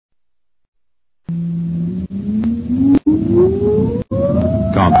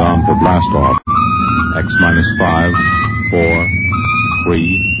countdown for blast off. X minus 5, 4, 3,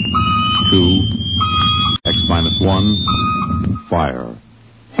 2, X minus 1, fire.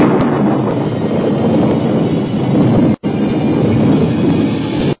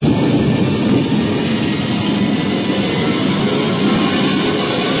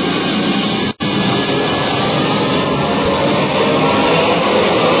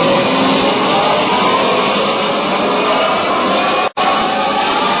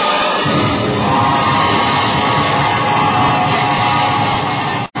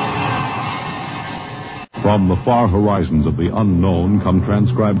 From the far horizons of the unknown come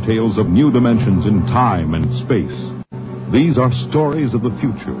transcribed tales of new dimensions in time and space. These are stories of the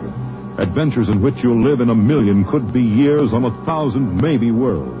future, adventures in which you'll live in a million could-be years on 1,000 maybe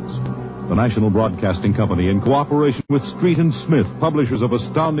worlds. The National Broadcasting Company, in cooperation with Street and Smith, publishers of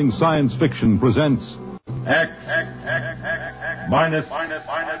astounding science fiction, presents X minus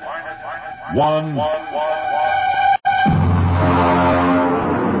 1.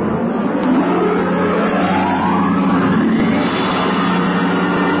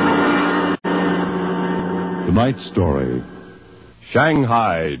 Tonight's story,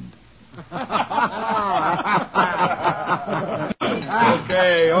 Shanghaied.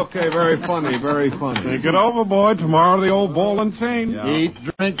 Okay, very funny. Take it over, boy. Tomorrow the old ball and chain. Yeah. Eat,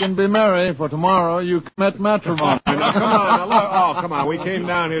 drink, and be merry, for tomorrow you commit matrimony. Come on. We came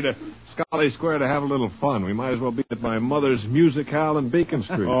down here to Scully Square to have a little fun. We might as well be at my mother's music hall in Beacon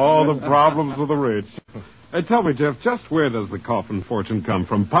Street. Oh, the problems of the rich. Hey, tell me, Jeff, just where does the coffin fortune come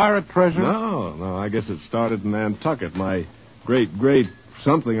from? Pirate treasure? No, I guess it started in Nantucket. My great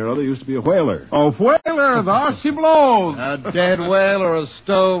something or other used to be a whaler. Oh, whaler, there she blows. A dead whale or a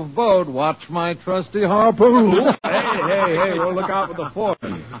stove boat. Watch my trusty harpoon. hey, we'll look out for the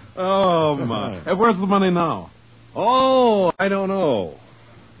fortune. Oh, my. Hey, where's the money now? Oh, I don't know.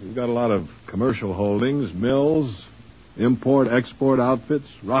 We've got a lot of commercial holdings, mills, import, export outfits,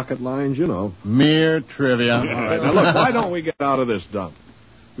 rocket lines, you know. Mere trivia. All right, now look, why don't we get out of this dump?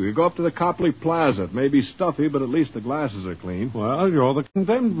 We could go up to the Copley Plaza. It may be stuffy, but at least the glasses are clean. Well, you're the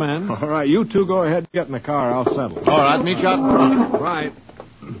condemned man. All right, you two go ahead and get in the car. I'll settle. All right, meet you out front.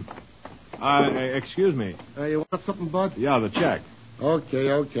 Right. Excuse me. You want something, Bud? Yeah, the check.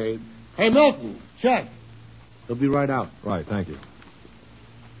 Okay. Hey, Milton, check. They'll be right out. Right, thank you.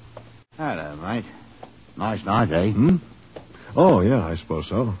 Hello, mate. Nice night, eh? Oh, yeah, I suppose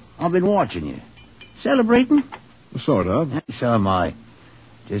so. I've been watching you. Celebrating? Sort of. So am I.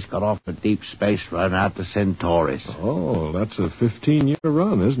 Just got off a deep space run out to Centaurus. Oh, that's a 15-year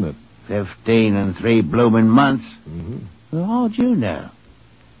run, isn't it? 15 and 3 blooming months. Mm-hmm. Well, how'd you know?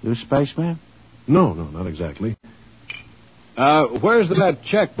 You a spaceman? No, not exactly. Where's that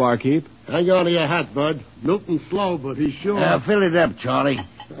check, barkeep? Hang on to your hat, Bud. Milton's slow, but he's sure. Fill it up, Charlie.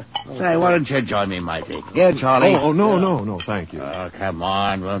 Say, why don't you join me, matey? Yeah, Charlie. Oh, no, thank you. Oh, come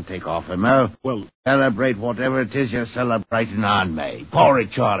on, won't take off him, no? Well, celebrate whatever it is you're celebrating on me. Pour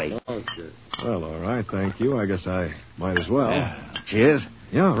it, Charlie. Okay. Well, all right, thank you. I guess I might as well. Cheers.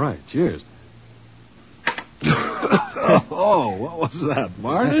 Yeah, right, cheers. Oh, what was that,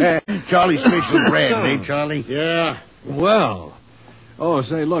 Marty? Charlie's special bread, eh, Charlie? Yeah. Well. Oh,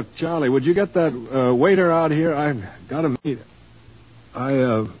 say, look, Charlie, would you get that waiter out here? I've got to meet...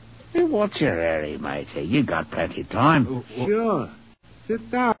 Hey, what's your hurry, matey? You got plenty of time. Sure. Sit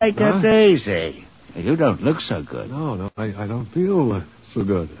down. Take it easy. You don't look so good. No, I don't feel so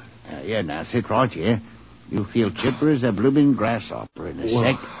good. Now, sit right here. You feel chipper as a blooming grasshopper in a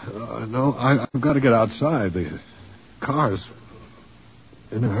sec. No, I've got to get outside. The car's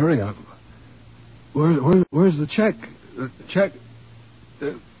in a hurry. Where's the check? Check...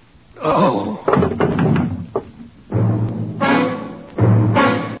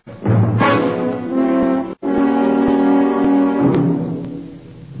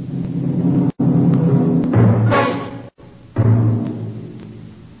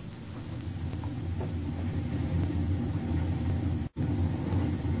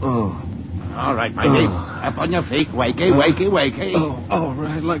 All right, matey. Up on your feet. Wakey. Oh, all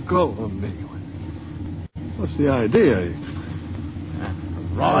right, let go of me. What's the idea?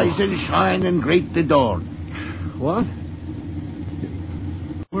 Rise and shine and greet the dawn. What?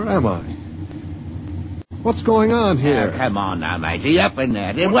 Where am I? What's going on here? Come on now, matey. Up in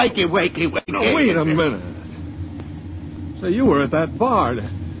there. Wakey. No, wait a minute. Say, you were at that bar,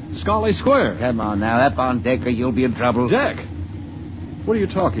 Scully Square. Come on now. Up on deck or you'll be in trouble. Deck? What are you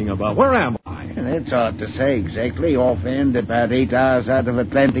talking about? Where am I? It's hard to say exactly. Offhand, about 8 hours out of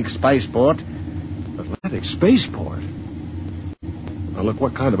Atlantic Spaceport. Atlantic Spaceport? Now, look,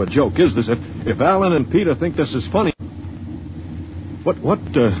 what kind of a joke is this? If Alan and Peter think this is funny...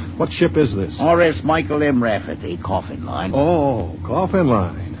 What ship is this? R.S. Michael M. Rafferty, coffin line. Oh, coffin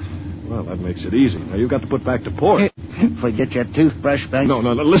line. Well, that makes it easy. Now, you've got to put back to port. Forget your toothbrush, Banks. No,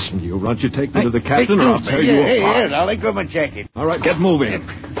 listen, you runt. You take me to the captain or I'll tear you apart. Here, darling, come and check it. All right, get moving.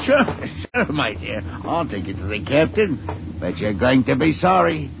 Sure, my dear. I'll take you to the captain. But you're going to be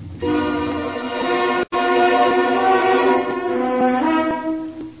sorry.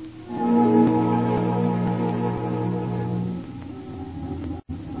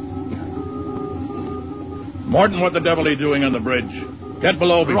 Morton, what the devil are you doing on the bridge? Get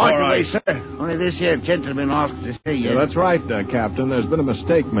below before Right away, sir. Only this here gentleman asked to see you. Yeah, that's right, Captain. There's been a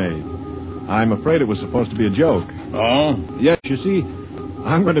mistake made. I'm afraid it was supposed to be a joke. Oh? Yes, you see,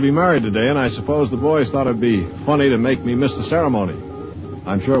 I'm going to be married today, and I suppose the boys thought it'd be funny to make me miss the ceremony.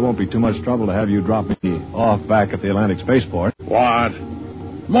 I'm sure it won't be too much trouble to have you drop me off back at the Atlantic Spaceport. What?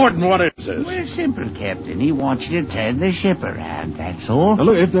 Morton, what is this? Well, simple, Captain. He wants you to turn the ship around, that's all. Now,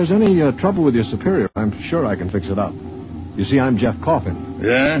 look, if there's any trouble with your superior, I'm sure I can fix it up. You see, I'm Jeff Coffin.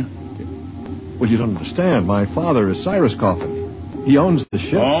 Yeah? Well, you don't understand. My father is Cyrus Coffin. He owns the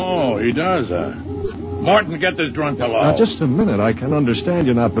ship. Oh, he does, Morton, get this drunk below. Now, just a minute. I can understand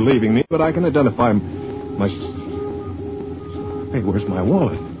you not believing me, but I can identify my... Hey, where's my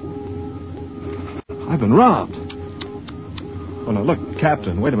wallet? I've been robbed. Oh, now, look,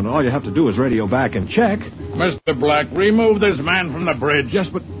 Captain, wait a minute. All you have to do is radio back and check. Mr. Black, remove this man from the bridge. Yes,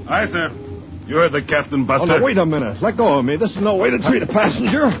 but... Aye, sir. You're the captain, Buster. Oh, no, wait a minute. Let go of me. This is no way to treat a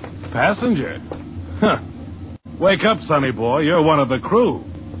passenger. Passenger? Huh. Wake up, sonny boy. You're one of the crew.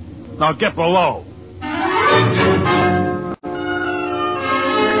 Now get below.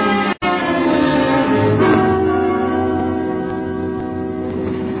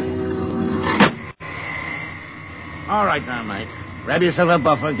 All right now, mate. Grab yourself a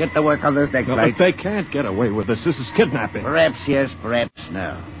buffer. Get to work on this deck No, plate. but they can't get away with this. This is kidnapping. Perhaps yes, perhaps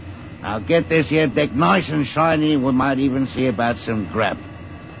no. Now get this here deck nice and shiny. We might even see about some grub.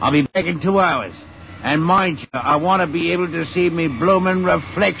 I'll be back in 2 hours. And mind you, I want to be able to see me bloomin'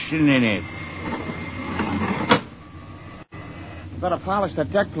 reflection in it. Better polish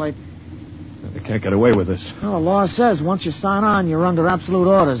that deck plate. They can't get away with this. Well, the law says once you sign on, you're under absolute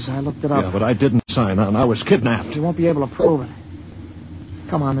orders. I looked it up. Yeah, but I didn't sign on. I was kidnapped. You won't be able to prove it.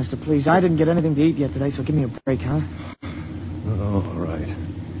 Come on, mister, please. I didn't get anything to eat yet today, so give me a break, huh? Oh, all right.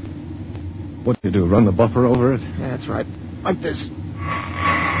 What do you do, run the buffer over it? Yeah, that's right. Like this.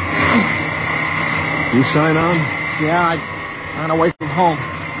 You sign on? Yeah, I ran away from home.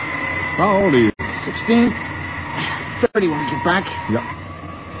 How old are you? 16? 30 when we get back. Yeah.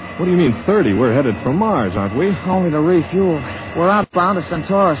 What do you mean 30? We're headed for Mars, aren't we? Only to refuel. We're outbound to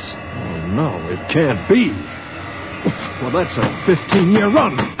Centaurus. Oh, no, it can't be. Well, that's a 15-year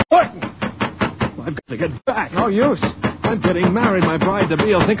run. Martin! I've got to get back. No use. I'm getting married. My bride-to-be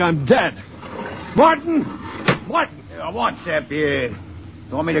will think I'm dead. Martin! Martin! What's up here?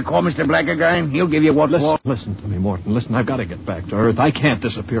 You want me to call Mr. Black again? He'll give you what for. Listen to me, Morton. Listen, I've got to get back to Earth. I can't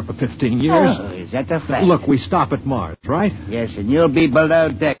disappear for 15 years. Oh, is that the fact? Look, we stop at Mars, right? Yes, and you'll be below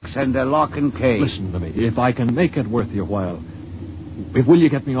decks under lock and key. Listen to me. If I can make it worth your while, will you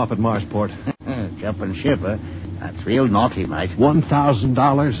get me off at Marsport? Jumping ship, huh? That's real naughty, mate.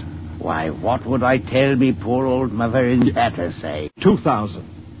 $1,000? Why, what would I tell me poor old mother in Tata say? $2,000.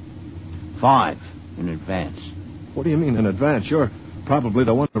 5 in advance. What do you mean in advance? You're probably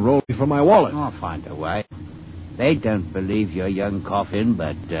the one to roll me for my wallet. I'll find a way. They don't believe your young coffin,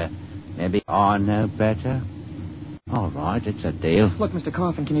 but maybe I know better. All right, it's a deal. Look, Mr.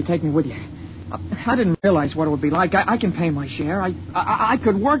 Coffin, can you take me with you? I didn't realize what it would be like. I can pay my share. I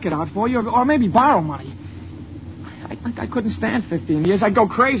could work it out for you, or maybe borrow money. I couldn't stand 15 years. I'd go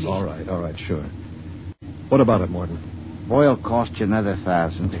crazy. All right, sure. What about it, Morton? Boy'll cost you another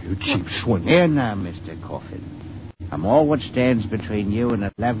 1,000. You cheap swindler. Here now, Mr. Coffin. I'm all what stands between you and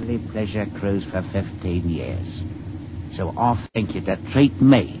a lovely pleasure cruise for 15 years. So I think you to treat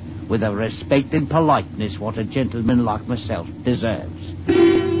me with the respect and politeness what a gentleman like myself deserves.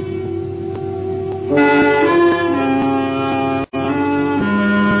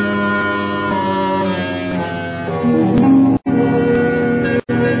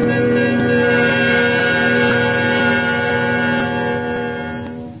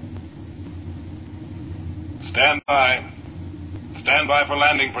 Stand by. Stand by for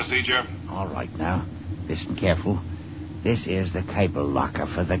landing procedure. All right now. Listen careful. This is the cable locker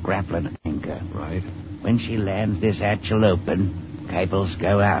for the grappling anchor. Right. When she lands, this hatch will open. Cables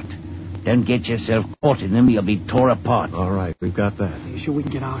go out. Don't get yourself caught in them. You'll be tore apart. All right, we've got that. You sure we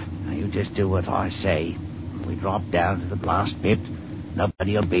can get out? Now, you just do what I say. When we drop down to the blast pit,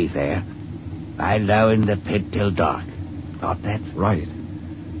 nobody'll be there. Lie low in the pit till dark. Got that? Right.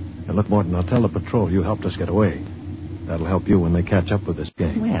 Now, look, Morton, I'll tell the patrol you helped us get away. That'll help you when they catch up with this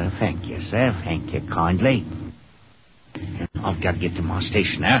gang. Well, thank you, sir. Thank you kindly. I've got to get to my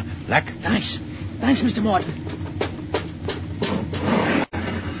station now. Luck. Thanks. Thanks, Mr. Morton.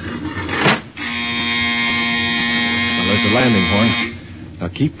 Well, there's the landing point. Now,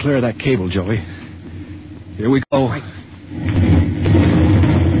 keep clear of that cable, Joey. Here we go. Right.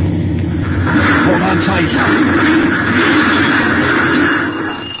 Hold on tight.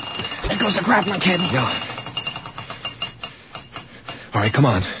 There goes the grappling cable. Yeah. All right, come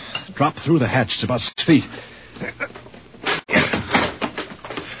on. Drop through the hatch. It's about 6 feet.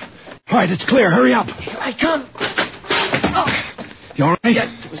 All right, it's clear. Hurry up. Here I come. Oh, You all right? yeah,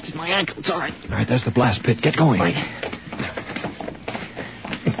 twisted my ankle. It's all right. All right, there's the blast pit. Get going. Right.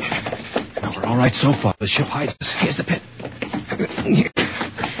 Now, we're all right so far. The ship hides us. Here's the pit.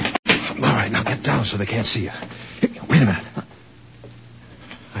 All right, now get down so they can't see you. Wait a minute.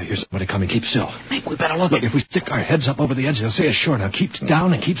 I hear somebody coming. Keep still. Maybe we better look. Look, if we stick our heads up over the edge, they'll see us sure. Now keep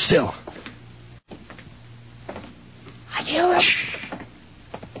down and keep still. I hear him. Shh.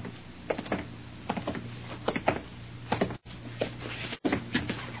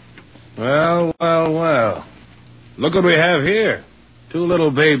 Well, well, well. Look what we have here. 2 little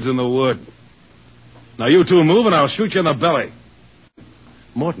babes in the wood. Now, you two move and I'll shoot you in the belly.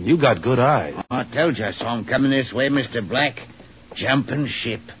 Morton, you got good eyes. I told you I saw him coming this way, Mr. Black. Jumping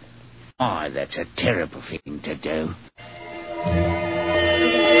ship. Oh, that's a terrible thing to do.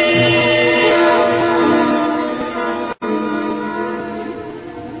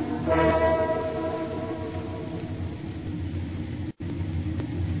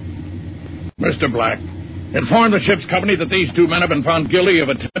 Mr. Black, inform the ship's company that these 2 men have been found guilty of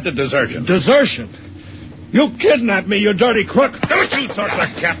attempted desertion. Desertion? You kidnapped me, you dirty crook. Don't you talk to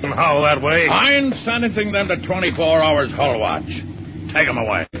Captain Howell that way. I'm sentencing them to 24 hours hull watch. Take them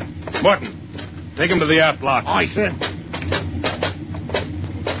away. Morton, take him to the aft lock. Aye, sir.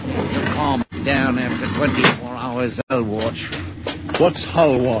 You calm down after 24 hours hull watch. What's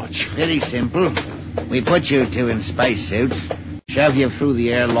hull watch? Very simple. We put you 2 in spacesuits, shove you through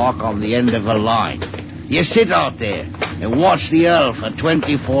the airlock on the end of a line. You sit out there and watch the hull for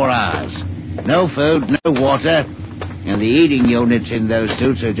 24 hours. No food, no water, and the eating units in those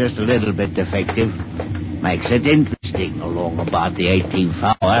suits are just a little bit defective. Makes it interesting along about the 18th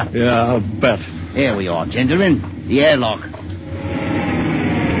hour. Yeah, I'll bet. Here we are, gentlemen. The airlock.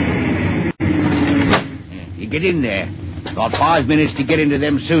 You get in there. Got 5 minutes to get into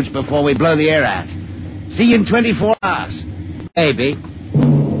them suits before we blow the air out. See you in 24 hours. Maybe.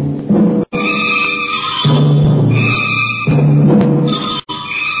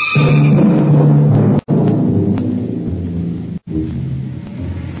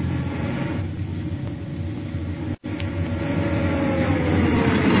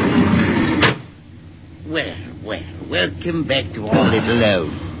 Welcome back to our little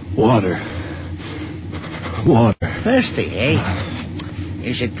home. Water. Thirsty, eh?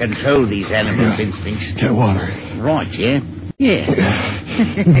 You should control these animals' instincts. Get water. Right, yeah? Yeah.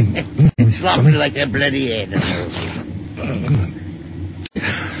 Sloppy like a bloody animals.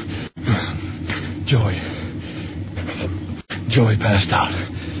 Joey passed out.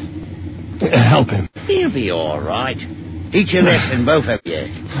 Help him. He'll be all right. Teach a lesson, both of you.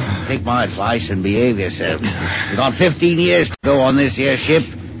 Take my advice and behave yourself. You got 15 years to go on this here ship.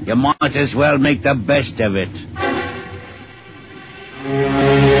 You might as well make the best of it.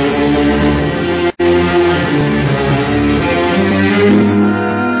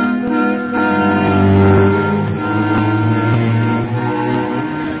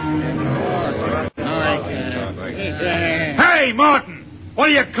 Hey, Morton! What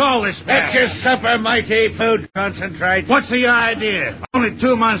do you call this mess? That's your supper, mighty food concentrate. What's the idea? Only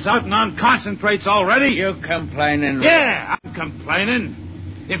 2 months out and on concentrates already? You complaining? Yeah, I'm complaining.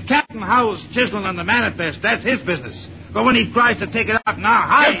 If Captain Howell's chiseling on the manifest, that's his business. But when he tries to take it out in our You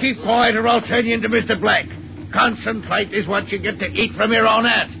hides... keep quiet or I'll turn you into Mr. Black. Concentrate is what you get to eat from here on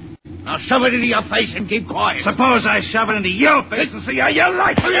out. Now shove it into your face and keep quiet. Suppose I shove it into your face and see how you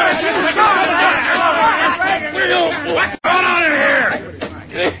like it. What's going on in here?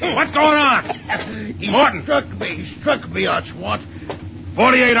 What's going on? Morton. He struck me, that's what.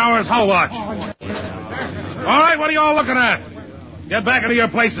 48 hours hull watch. All right, what are you all looking at? Get back into your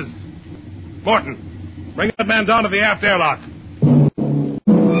places. Morton, bring that man down to the aft airlock.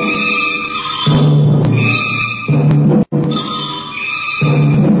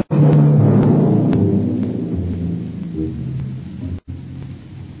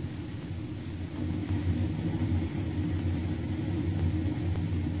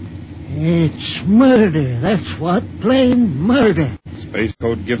 It's murder, that's what. Plain murder. Space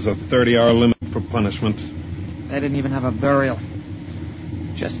Code gives a 30-hour limit for punishment. They didn't even have a burial.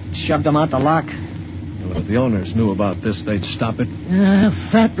 Just shoved them out the lock. Well, if the owners knew about this, they'd stop it. A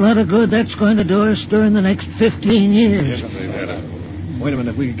fat lot of good that's going to do us during the next 15 years. Wait a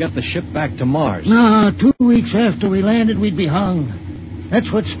minute, we could get the ship back to Mars. No, 2 weeks after we landed, we'd be hung.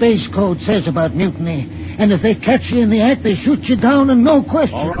 That's what Space Code says about mutiny. And if they catch you in the act, they shoot you down and no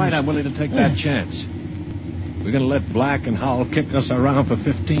question. All right, I'm willing to take that chance. We're going to let Black and Howell kick us around for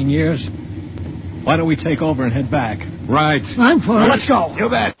 15 years? Why don't we take over and head back? Right. I'm for it. Let's go. You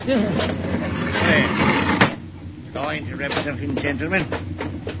bet. Going to representing gentlemen.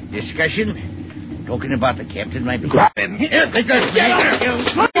 Discussion. Talking about the captain, maybe. Grab him. Here, because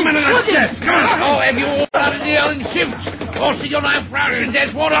Come in that chest. Come on. Oh, have you all out of the own ships? Also, your life rations,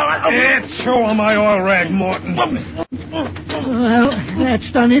 that's what I... Show him my oil rag, Morton. Well,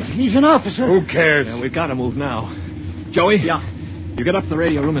 that's done it. He's an officer. Who cares? Yeah, we've got to move now. Joey? Yeah. You get up to the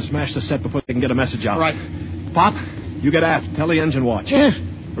radio room and smash the set before they can get a message out. Right. Pop, you get aft. Tell the engine watch. Yes.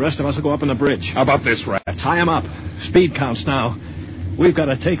 The rest of us will go up on the bridge. How about this, Rat? Tie him up. Speed counts now. We've got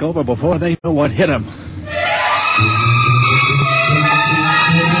to take over before they know what hit them.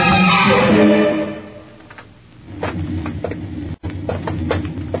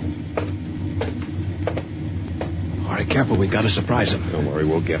 All right, careful. We've got to surprise him. Don't worry,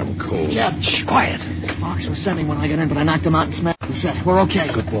 we'll get him cold. Yeah, shh, quiet. Sparks was sending when I got in, but I knocked him out and smashed the set. We're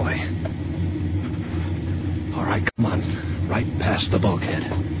okay. Good boy. All right, come on. Right past the bulkhead.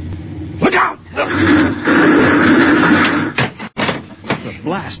 Look out! The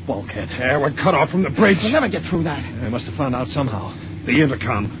blast bulkhead. Yeah, we're cut off from the bridge. We'll never get through that. They must have found out somehow. The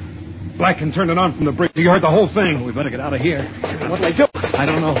intercom. Black can turn it on from the bridge. You heard the whole thing. Well, we better get out of here. What'll they do? I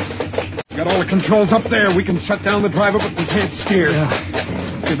don't know. We got all the controls up there. We can shut down the driver, but we can't steer.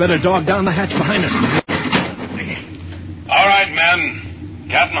 Yeah. We better dog down the hatch behind us. All right, men.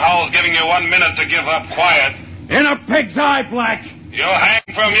 Captain Howell's giving you 1 minute to give up quiet. In a pig's eye, Black. You'll hang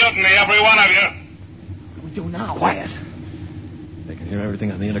for mutiny, every one of you. What do we do now? Quiet. They can hear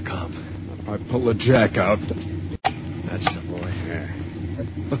everything on the intercom. If I pull the jack out. That's the boy.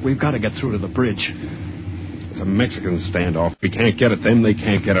 Look, we've got to get through to the bridge. It's a Mexican standoff. We can't get at them. They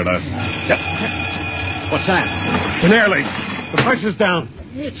can't get at us. What's that? It's an air leak. The pressure's down.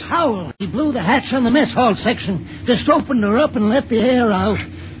 It's Howell. He blew the hatch on the mess hall section. Just opened her up and let the air out.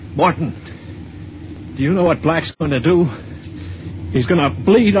 Morton, do you know what Black's going to do? He's going to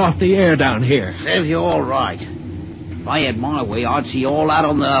bleed off the air down here. Serves you all right. If I had my way, I'd see you all out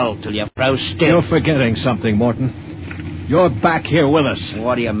on the hull till you froze stiff. You're forgetting something, Morton. You're back here with us.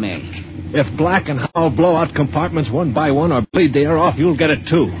 What do you mean? If Black and Howell blow out compartments one by one or bleed the air off, you'll get it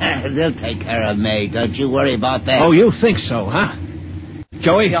too. They'll take care of me. Don't you worry about that. Oh, you think so, huh?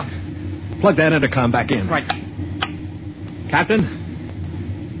 Joey? Yeah. Plug that intercom back in. Right.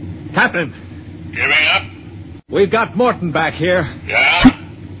 Captain? Captain, Giving up? we've got Morton back here. Yeah?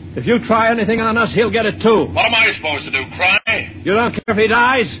 If you try anything on us, he'll get it too. What am I supposed to do, cry? You don't care if he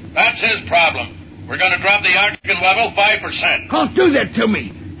dies? That's his problem. We're going to drop the oxygen level 5%. Don't do that to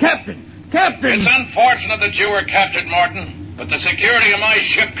me. Captain! Captain! It's unfortunate that you were captured, Morton, but the security of my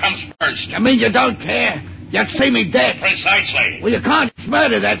ship comes first. You mean you don't care? You'd see me dead. Precisely. Well, you can't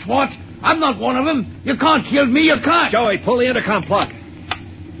murder, that's what. I'm not one of them. You can't kill me, you can't. Joey, pull the intercom plug.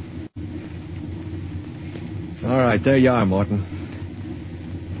 All right, there you are, Morton.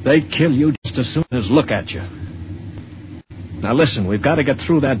 They'd kill you just as soon as look at you. Now listen, we've got to get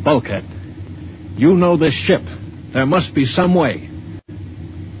through that bulkhead. You know this ship. There must be some way.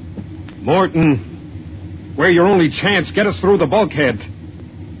 Morton, we're your only chance. Get us through the bulkhead.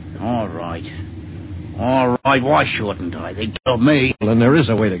 All right. All right, why shouldn't I? They told me. Well, then there is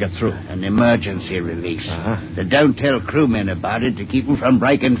a way to get through. An emergency release. Uh-huh. So don't tell crewmen about it to keep them from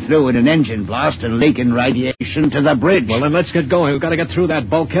breaking through in an engine blast and leaking radiation to the bridge. Well, then let's get going. We've got to get through that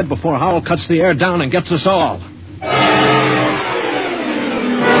bulkhead before Howell cuts the air down and gets us all.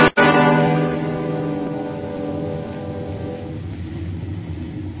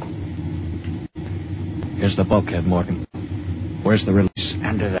 Here's the bulkhead, Morgan. Where's the release?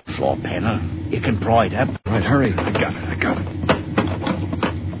 Under the floor panel. You can pry it up. All right, hurry. I got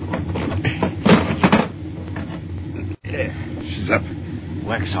it. She's up.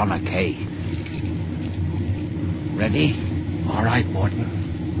 Works on a key. Ready? All right,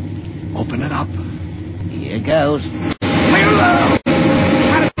 Morton. Open it up. Here goes.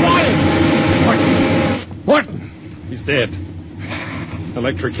 Morton! He's dead.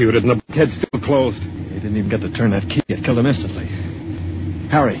 Electrocuted, and the bulkhead's still closed. He didn't even get to turn that key. It killed him instantly.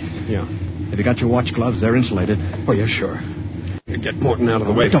 Harry. Yeah. Have you got your watch gloves? They're insulated. Oh, yeah, sure. Get Morton out of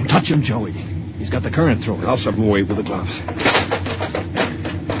the way. Don't touch him, Joey. He's got the current through it. I'll shove him away with the gloves.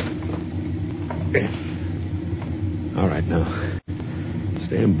 All right, now.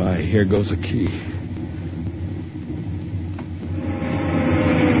 Stand by. Here goes a key.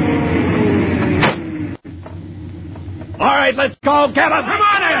 All right, let's go. Get him. Come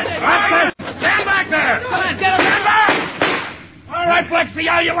on in. That's it. Stand back there. Come on, get him. Stand back. All right, Flexi,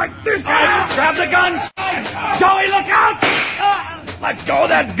 how you like this? Grab the gun. Joey, look out. Let go of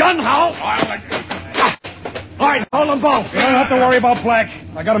that gun, Hal. All right, hold them both. You don't have to worry about Black.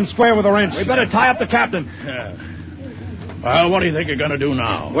 I got him square with a wrench. We better tie up the captain. Yeah. Well, what do you think you're going to do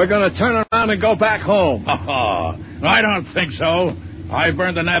now? We're going to turn around and go back home. I don't think so. I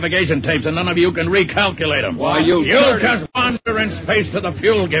burned the navigation tapes, and none of you can recalculate them. Why, you You'll just wander in space till the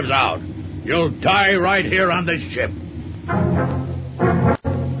fuel gives out. You'll die right here on this ship.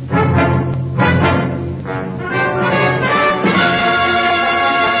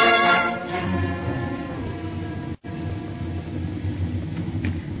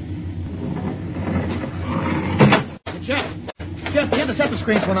 Jeff, the interceptor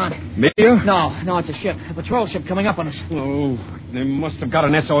screens went on. Me? No, it's a ship. A patrol ship coming up on us. Oh, they must have got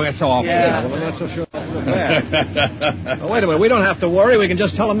an SOS off. Yeah. Well, I'm not so sure that's so bad. Wait a minute. We don't have to worry. We can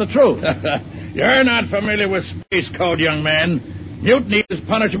just tell them the truth. You're not familiar with space code, young man. Mutiny is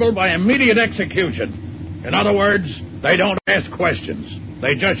punishable by immediate execution. In other words, they don't ask questions.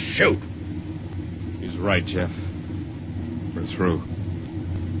 They just shoot. He's right, Jeff. We're through.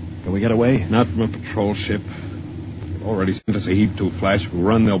 Can we get away? Not from a patrol ship. They've already sent us a heap to flash. If we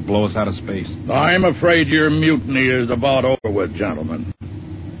run, they'll blow us out of space. I'm afraid your mutiny is about over with, gentlemen.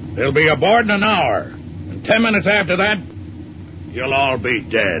 They'll be aboard in an hour. And 10 minutes after that, you'll all be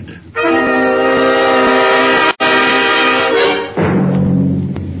dead.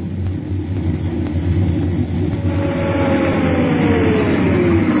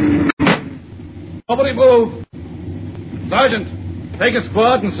 Nobody move. Sergeant, take a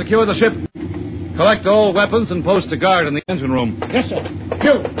squad and secure the ship. Collect all weapons and post a guard in the engine room. Yes, sir.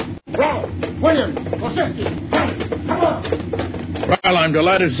 You, Brown, Williams, Kosowski, come on. Well, I'm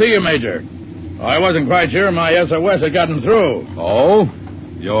delighted to see you, Major. I wasn't quite sure my SOS had gotten through. Oh?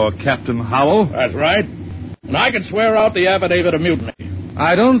 You're Captain Howell? That's right. And I can swear out the affidavit of mutiny.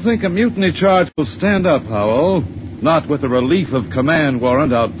 I don't think a mutiny charge will stand up, Howell. Not with a relief of command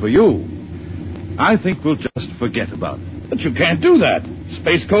warrant out for you. I think we'll just forget about it. But you can't do that.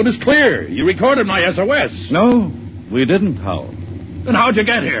 Space code is clear. You recorded my SOS. No, we didn't, Howell. Then how'd you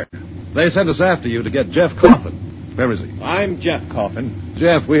get here? They sent us after you to get Jeff Coffin. Where is he? I'm Jeff Coffin.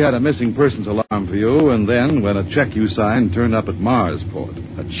 Jeff, we had a missing persons alarm for you, and then when a check you signed turned up at Marsport.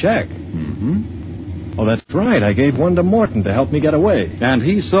 A check? Mm-hmm. Oh, that's right. I gave one to Morton to help me get away. And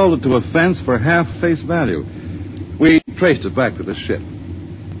he sold it to a fence for half face value. We traced it back to the ship.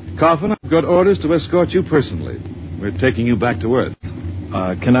 Coffin, I've got orders to escort you personally. We're taking you back to Earth.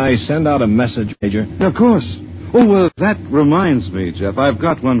 Can I send out a message, Major? Of course. Oh, well, that reminds me, Jeff. I've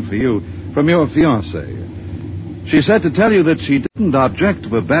got one for you from your fiancée. She said to tell you that she didn't object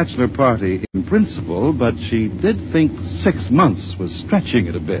to a bachelor party in principle, but she did think 6 months was stretching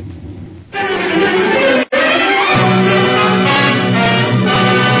it a bit.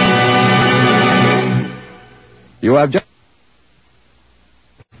 You have just...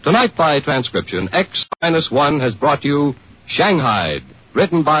 Tonight by transcription, X-1 has brought you Shanghaied,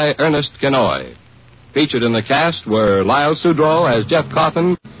 written by Ernest Kenoy. Featured in the cast were Lyle Sudrow as Jeff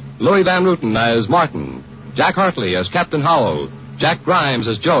Coffin, Louis Van Ruten as Martin, Jack Hartley as Captain Howell, Jack Grimes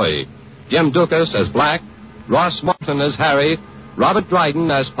as Joey, Jim Dukas as Black, Ross Martin as Harry, Robert Dryden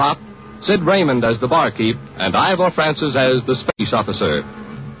as Pop, Sid Raymond as the barkeep, and Ivor Francis as the space officer.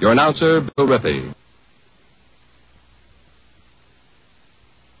 Your announcer, Bill Rippey.